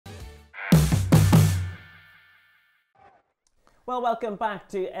Well, welcome back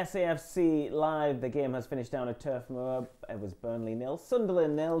to SAFC Live. The game has finished down at Turf Moor. It was Burnley 0,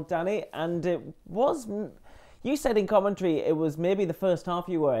 Sunderland 0, Danny. And it was, you said in commentary, it was maybe the first half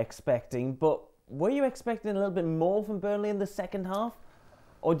you were expecting, but were you expecting a little bit more from Burnley in the second half?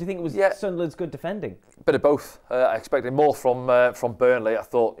 Or do you think it was Sunderland's good defending? Bit of both. I expected more from Burnley. I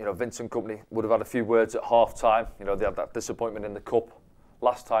thought, Vincent Kompany would have had a few words at half-time. They had that disappointment in the Cup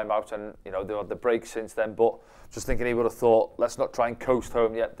last time out, and they had the break since then, but just thinking he would have thought, let's not try and coast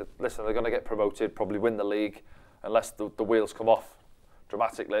home yet. Listen, they're going to get promoted, probably win the league, unless the wheels come off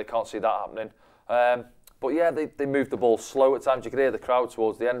dramatically. I can't see that happening. But yeah, they moved the ball slow at times. You could hear the crowd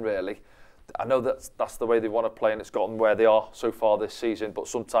towards the end, really. I know that's the way they want to play, and it's gotten where they are so far this season, but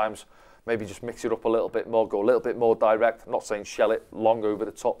sometimes maybe just mix it up a little bit more, go a little bit more direct. I'm not saying shell it long over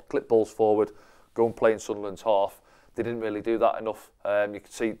the top, clip balls forward, go and play in Sunderland's half. They didn't really do that enough. You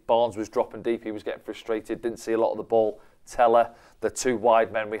could see Barnes was dropping deep, he was getting frustrated, didn't see a lot of the ball. Teller, the two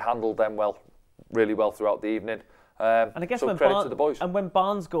wide men, we handled them really well throughout the evening. And I guess so when credit to the boys. And when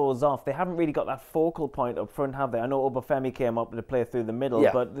Barnes goes off, they haven't really got that focal point up front, have they? I know Obafemi came up to play through the middle,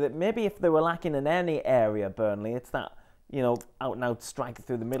 but maybe if they were lacking in any area, Burnley, it's that out-and-out striker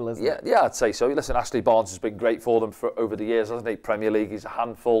through the middle, isn't it? Yeah, I'd say so. Listen, Ashley Barnes has been great for them over the years, hasn't he? Premier League, he's a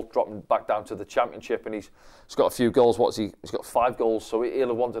handful, dropping back down to the Championship, and he's got a few goals. He's got 5 goals, so he'll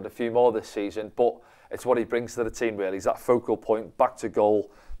have wanted a few more this season, but it's what he brings to the team, really. He's that focal point, back to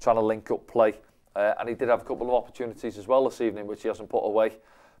goal, trying to link up play. And he did have a couple of opportunities as well this evening, which he hasn't put away.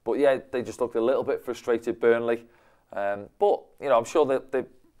 But yeah, they just looked a little bit frustrated, Burnley. But, I'm sure that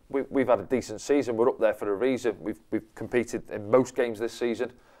we've had a decent season. We're up there for a reason. We've competed in most games this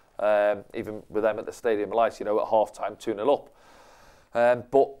season, even with them at the Stadium Lights, at half-time, 2-0 up.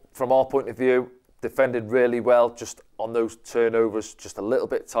 But from our point of view, defended really well, just on those turnovers, just a little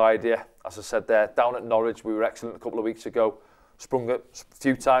bit tidier. As I said there, down at Norwich, we were excellent a couple of weeks ago. Sprung it a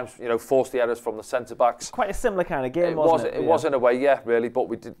few times, forced the errors from the centre-backs. Quite a similar kind of game, wasn't it? It was in a way, yeah, really, but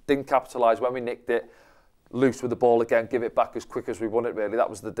we didn't capitalise when we nicked it. Loose with the ball again, give it back as quick as we won it, really. That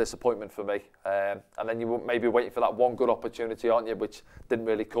was the disappointment for me. And then you were maybe waiting for that one good opportunity, aren't you, which didn't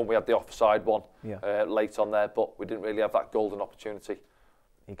really come. We had the offside one late on there, but we didn't really have that golden opportunity.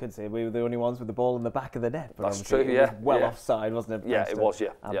 You could say we were the only ones with the ball in the back of the net. But that's true, yeah. It was offside, wasn't it? Yeah, it was, yeah.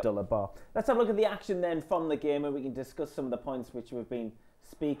 Abdullah Bar. Let's have a look at the action then from the game, and we can discuss some of the points which we've been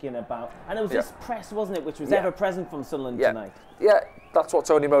speaking about. And it was this press, wasn't it, which was ever present from Sunderland tonight? Yeah, that's what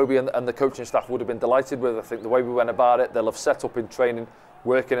Tony Moby and the coaching staff would have been delighted with. I think the way we went about it, they'll have set up in training,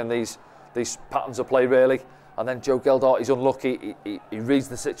 working in these patterns of play, really. And then Joe Geldart, he's unlucky. He reads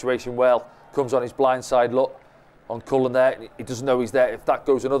the situation well, comes on his blind side look on Cullen there. He doesn't know he's there. If that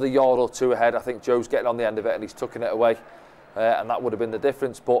goes another yard or two ahead, I think Joe's getting on the end of it and he's tucking it away. And that would have been the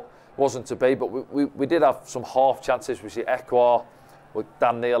difference, but wasn't to be. But we did have some half chances. We see Ekwar,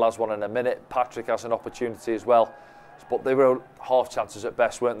 Dan Neil has one in a minute. Patrick has an opportunity as well. But they were half chances at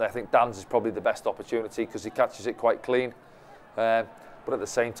best, weren't they? I think Dan's is probably the best opportunity because he catches it quite clean. But at the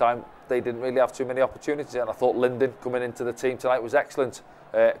same time, they didn't really have too many opportunities. And I thought Linden coming into the team tonight was excellent.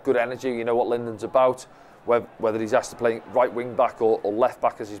 Good energy, you know what Linden's about. Whether he's asked to play right wing back or left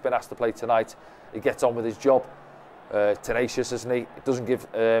back as he's been asked to play tonight, he gets on with his job. Tenacious, isn't he? It doesn't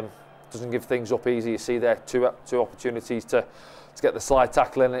give things up easy. You see there two opportunities to get the slide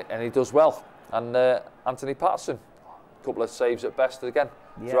tackle in, and he does well. And Anthony Patterson, a couple of saves at best again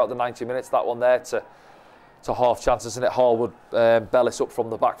throughout the 90 minutes. That one there to half chances, isn't it? Harwood Bellis up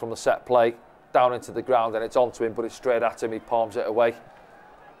from the back from the set play down into the ground, and it's onto him, but it's straight at him. He palms it away,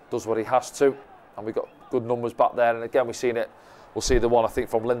 does what he has to, and we got good numbers back there. And again, we've seen it. We'll see the one I think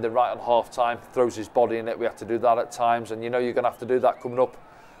from Linden right on half time, throws his body in it. We have to do that at times, and you're going to have to do that coming up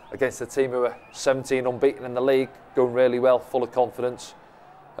against a team who are 17 unbeaten in the league, going really well, full of confidence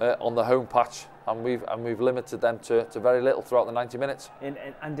on the home patch, and we've limited them to very little throughout the 90 minutes.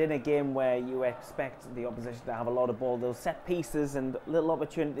 And in a game where you expect the opposition to have a lot of ball, those set pieces and little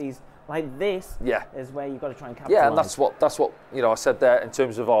opportunities like this is where you've got to try and capitalise. Yeah, and that's what I said there in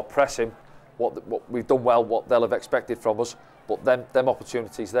terms of our pressing. What we've done well, what they'll have expected from us, but them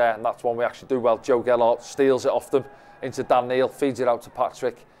opportunities there, and that's one we actually do well. Joe Geldart steals it off them into Dan Neil, feeds it out to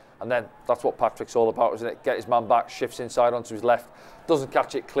Patrick, and then that's what Patrick's all about, isn't it? Get his man back, shifts inside onto his left, doesn't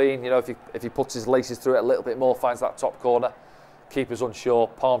catch it clean. If he puts his laces through it a little bit more, finds that top corner, keeper's unsure,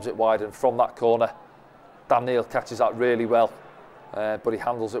 palms it wide, and from that corner, Dan Neil catches that really well, but he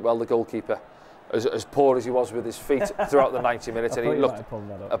handles it well, the goalkeeper. As poor as he was with his feet throughout the 90 minutes, and he looked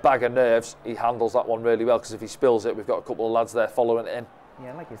a bag of nerves, he handles that one really well, because if he spills it, we've got a couple of lads there following it in.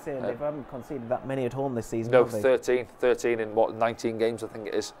 Yeah, like you said, they haven't conceded that many at home this season. No, have they? 13 in 19 games, I think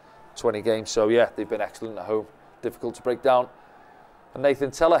it is, 20 games. So yeah, they've been excellent at home. Difficult to break down. And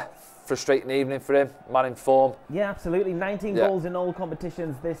Nathan Teller, frustrating evening for him, man in form. Yeah, absolutely. 19 goals in all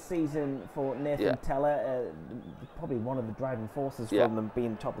competitions this season for Nathan Teller. Probably one of the driving forces from them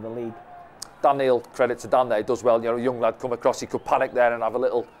being top of the league. Dan Neil, credit to Dan there, he does well. You know, a young lad come across, he could panic there and have a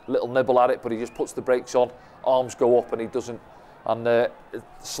little nibble at it, but he just puts the brakes on, arms go up and he doesn't. And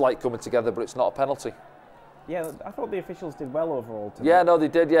slight coming together, but it's not a penalty. Yeah, I thought the officials did well overall tonight. Yeah, no, they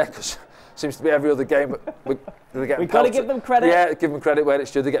did, yeah, because seems to be every other game. We've got to give them credit. Yeah, give them credit where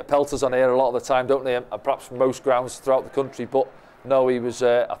it's due. They get pelters on here a lot of the time, don't they? And perhaps most grounds throughout the country, but no, he was.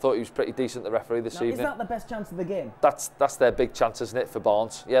 I thought he was pretty decent, the referee, this evening. Is that the best chance of the game? That's their big chance, isn't it, for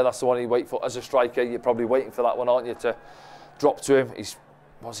Barnes? Yeah, that's the one you wait for. As a striker, you're probably waiting for that one, aren't you, to drop to him.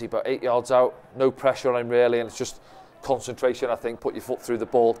 Was he about 8 yards out? No pressure on him, really, and it's just concentration, I think. Put your foot through the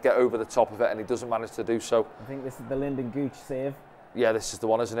ball, get over the top of it, and he doesn't manage to do so. I think this is the Lyndon Gooch save. Yeah, this is the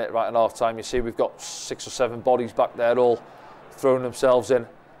one, isn't it? Right in half time, you see we've got 6 or 7 bodies back there, all throwing themselves in.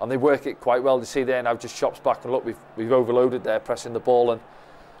 And they work it quite well. You see there now, just chops back and look, we've overloaded there, pressing the ball, and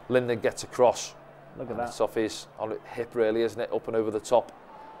Lyndon gets across. Look at that. It's off his hip, really, isn't it? Up and over the top.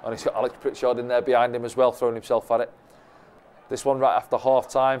 And he's got Alex Pritchard in there behind him as well, throwing himself at it. This one right after half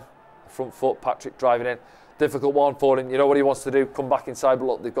time, front foot, Patrick driving in. Difficult one for him. You know what he wants to do? Come back inside, but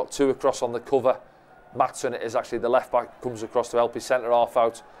look, they've got 2 across on the cover. Matson is actually the left back, comes across to help his centre half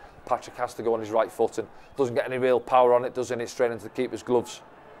out. Patrick has to go on his right foot and doesn't get any real power on it, does he? He's straight into the keeper's gloves.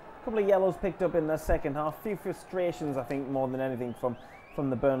 A couple of yellows picked up in the second half. A few frustrations, I think, more than anything from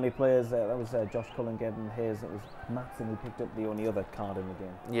the Burnley players. That was Josh Cullen getting his. It was Matson who picked up the only other card in the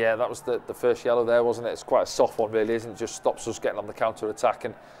game. Yeah, that was the first yellow there, wasn't it? It's quite a soft one, really, isn't it? Just stops us getting on the counter attack.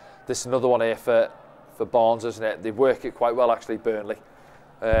 And this is another one here for Barnes, isn't it? They work it quite well, actually, Burnley.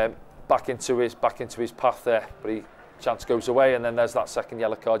 Back into his path there, but chance goes away. And then there's that second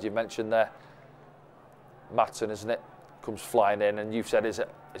yellow card you mentioned there. Matson, isn't it? Comes flying in, and you've said, is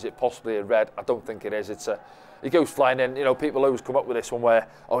it possibly a red? I don't think it is. He goes flying in. You know, people always come up with this one where,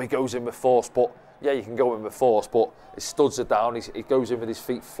 oh, he goes in with force, but yeah, you can go in with force, but his studs are down. He goes in with his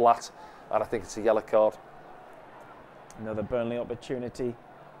feet flat, and I think it's a yellow card. Another Burnley opportunity.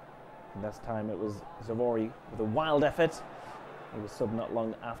 And this time it was Zawori with a wild effort. He was subbed not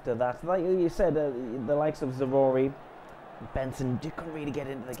long after that. Like you said, the likes of Zawori, Benson couldn't really get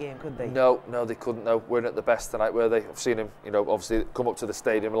into the game, could they? No, they couldn't. No, weren't at the best tonight, were they? I've seen him, you know, obviously come up to the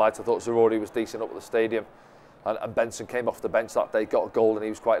stadium. I thought Zawori was decent up at the stadium, and Benson came off the bench that day, got a goal, and he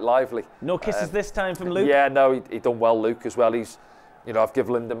was quite lively. No kisses this time from Luke. Yeah, no, he done well, Luke, as well. He's, you know, I've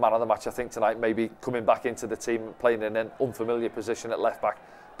given Lyndon man of the match, I think, tonight. Maybe coming back into the team, playing in an unfamiliar position at left back,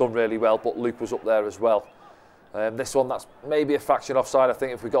 done really well. But Luke was up there as well. This one, that's maybe a fraction offside. I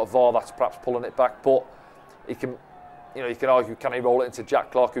think if we got VAR, that's perhaps pulling it back. But he can. You know, you can argue, can he roll it into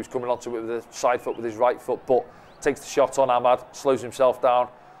Jack Clark, who's coming onto it with a side foot with his right foot, but takes the shot on Ahmad, slows himself down.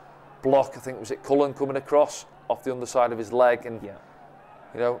 Block, I think, was it Cullen coming across off the underside of his leg, and you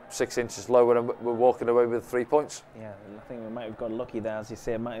know, 6 inches lower, and we're walking away with 3 points. Yeah, and I think we might have got lucky there, as you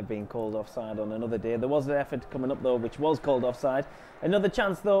say. It might have been called offside on another day. There was an effort coming up though, which was called offside. Another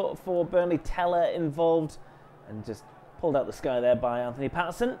chance though for Burnley. Teller involved, and just pulled out the sky there by Anthony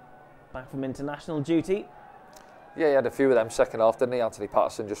Patterson, back from international duty. Yeah, he had a few of them second half, didn't he? Anthony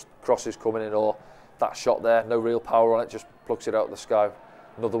Patterson, just crosses coming in, or that shot there, no real power on it, just plucks it out of the sky.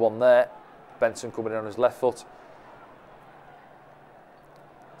 Another one there, Benson coming in on his left foot.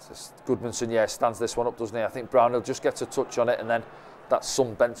 Goodmanson, yeah, stands this one up, doesn't he? I think Brownhill just gets a touch on it, and then that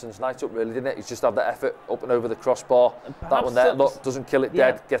summed Benson's night up, really, didn't it? He's just had that effort up and over the crossbar. That one there, look, doesn't kill it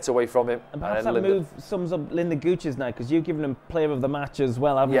dead, gets away from him. And perhaps that move sums up Lyndon Gooch's night, because you've given him player of the match as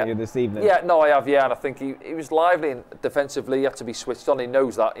well, haven't you, this evening? Yeah, no, I have, yeah, and I think he was lively, and defensively he had to be switched on. He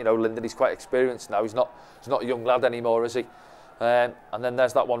knows that, you know, Lyndon, he's quite experienced now. He's not a young lad anymore, is he? And then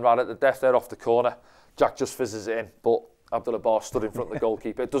there's that one right at the death there off the corner. Jack just fizzes it in, but Abdullah Bar stood in front of the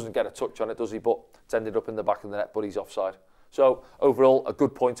goalkeeper. It doesn't get a touch on it, does he? But it's ended up in the back of the net, but he's offside. So overall, a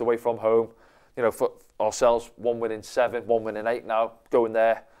good point away from home. You know, for ourselves, 1 win in 7, 1 win in 8 now. Going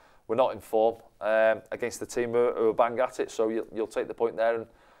there, we're not in form against the team who are bang at it. So you'll take the point there, and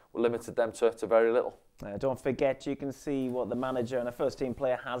we're limited them to very little. Don't forget, you can see what the manager and a first-team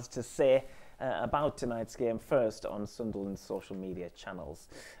player has to say about tonight's game first on Sunderland's social media channels.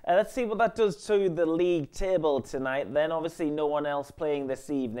 Let's see what that does to the league table tonight. Then obviously no one else playing this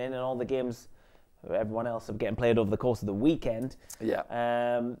evening, and all the games everyone else are getting played over the course of the weekend.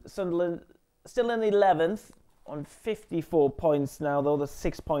 Yeah. Sunderland still in 11th on 54 points now, though. There's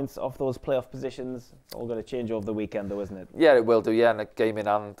 6 points off those playoff positions. It's all going to change over the weekend, though, isn't it? Yeah, it will do. Yeah, and a game in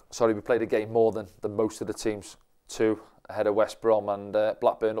hand. Sorry, we played a game more than most of the teams. 2 ahead of West Brom, and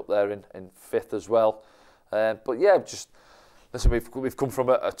Blackburn up there in 5th as well. But yeah, just Listen, we've come from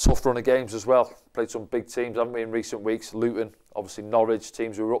a tough run of games as well. Played some big teams, haven't we, in recent weeks? Luton, obviously Norwich,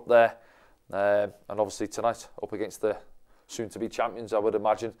 teams who were up there. And obviously tonight, up against the soon-to-be champions, I would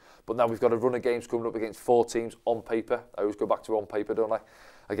imagine. But now we've got a run of games coming up against 4 teams on paper. I always go back to on paper, don't I?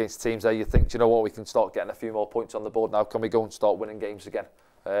 Against teams there you think, do you know what, we can start getting a few more points on the board now. Can we go and start winning games again?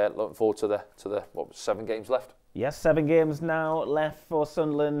 Looking forward to the 7 games left. Yes, 7 games now left for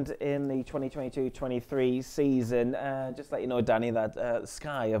Sunderland in the 2022-23 season. Just to let you know, Danny, that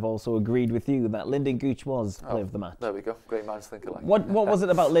Sky have also agreed with you that Lyndon Gooch was player of the match. There we go. Great minds think alike. What was it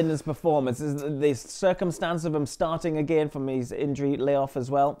about Lyndon's performance? Is the circumstance of him starting again from his injury layoff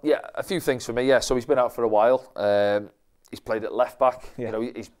as well? Yeah, a few things for me. Yeah, so he's been out for a while. He's played at left back. Yeah. You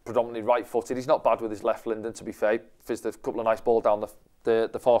know, he's predominantly right-footed. He's not bad with his left, Lyndon, to be fair. He fizzed a couple of nice balls down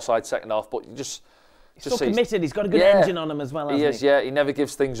the far side second half, but you just... He's so committed. He's got a good engine on him as well, hasn't he? He is, yeah. He never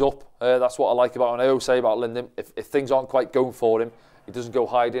gives things up. That's what I like about him. And I always say about Lyndon, if things aren't quite going for him, he doesn't go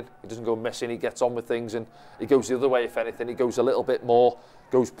hiding. He doesn't go missing. He gets on with things, and he goes the other way, if anything. He goes a little bit more,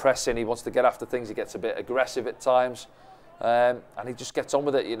 goes pressing. He wants to get after things. He gets a bit aggressive at times. And he just gets on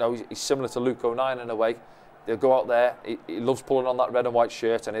with it. You know, he's similar to Luke O'Nien in a way. He'll go out there. He loves pulling on that red and white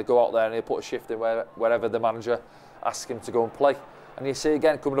shirt, and he'll go out there and he'll put a shift in wherever the manager asks him to go and play. And you see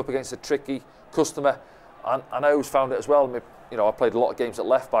again coming up against a tricky customer. And I always found it as well. You know, I played a lot of games at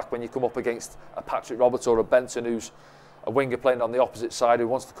left back. When you come up against a Patrick Roberts or a Benson, who's a winger playing on the opposite side, who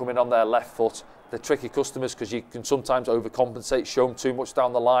wants to come in on their left foot, they're tricky customers because you can sometimes overcompensate, show them too much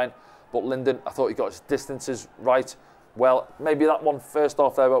down the line. But Lyndon, I thought he got his distances right. Well, maybe that one first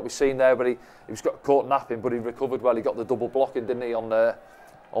off there, what we've seen there, but he was got caught napping, but he recovered well. He got the double blocking, didn't he,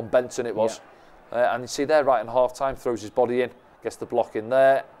 on Benson it was. Yeah. And you see there, right in half time, throws his body in, gets the block in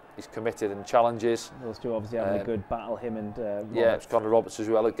there. He's committed and challenges. Those two obviously having a good battle, him and Roberts. Yeah, it's Connor Roberts as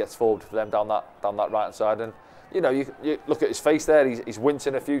well. It gets forward for them down that right hand side, and you know, you look at his face there. He's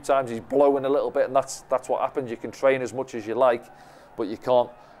wincing a few times. He's blowing a little bit, and that's what happens. You can train as much as you like, but you can't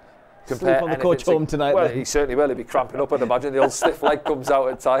compare. Sleep on the coach home tonight. Well, then. he certainly will. He'll be cramping up. I'd imagine the old stiff leg comes out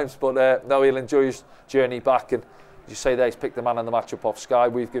at times, but no, he'll enjoy his journey back. And as you say there, he's picked the man of the match up off Sky.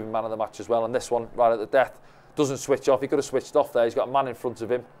 We've given man of the match as well, and this one right at the death. Doesn't switch off. He could have switched off there. He's got a man in front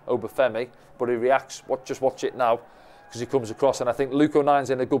of him, Obafemi, but he reacts. Just watch it now, because he comes across, and I think Luke O'Nien's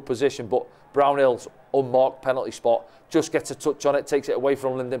in a good position, but Brownhill's unmarked penalty spot just gets a touch on it, takes it away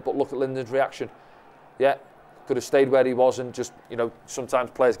from Lyndon. But look at Lyndon's reaction. Yeah, could have stayed where he was, and just, you know, sometimes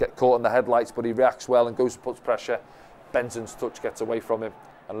players get caught in the headlights, but he reacts well and goes and puts pressure. Benson's touch gets away from him,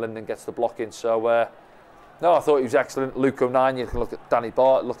 and Lyndon gets the block in. So no, I thought he was excellent. Luke O'Nien. You can look at Danny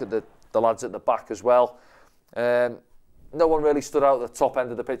Bart, look at the lads at the back as well. No one really stood out at the top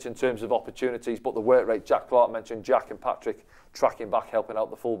end of the pitch in terms of opportunities, but the work rate, Jack Clark mentioned, Jack and Patrick tracking back, helping out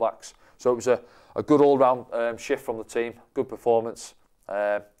the fullbacks. So it was a good all-round shift from the team, good performance,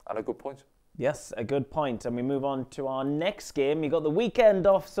 and a good point. Yes, a good point. And we move on to our next game. You got the weekend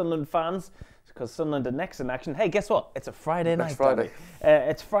off, Sunderland fans, because Sunderland are next in action. Hey, guess what? It's a Friday night. Next Friday.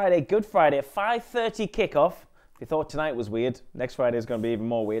 It's Friday, Good Friday, 5:30 kickoff. If you thought tonight was weird, next Friday is going to be even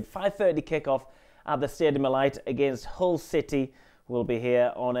more weird. 5:30 kickoff at the Stadium of Light against Hull City. We'll be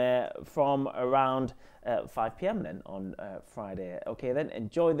here on air from around 5 p.m. then on Friday. Okay, then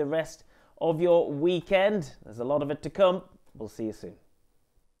enjoy the rest of your weekend. There's a lot of it to come. We'll see you soon.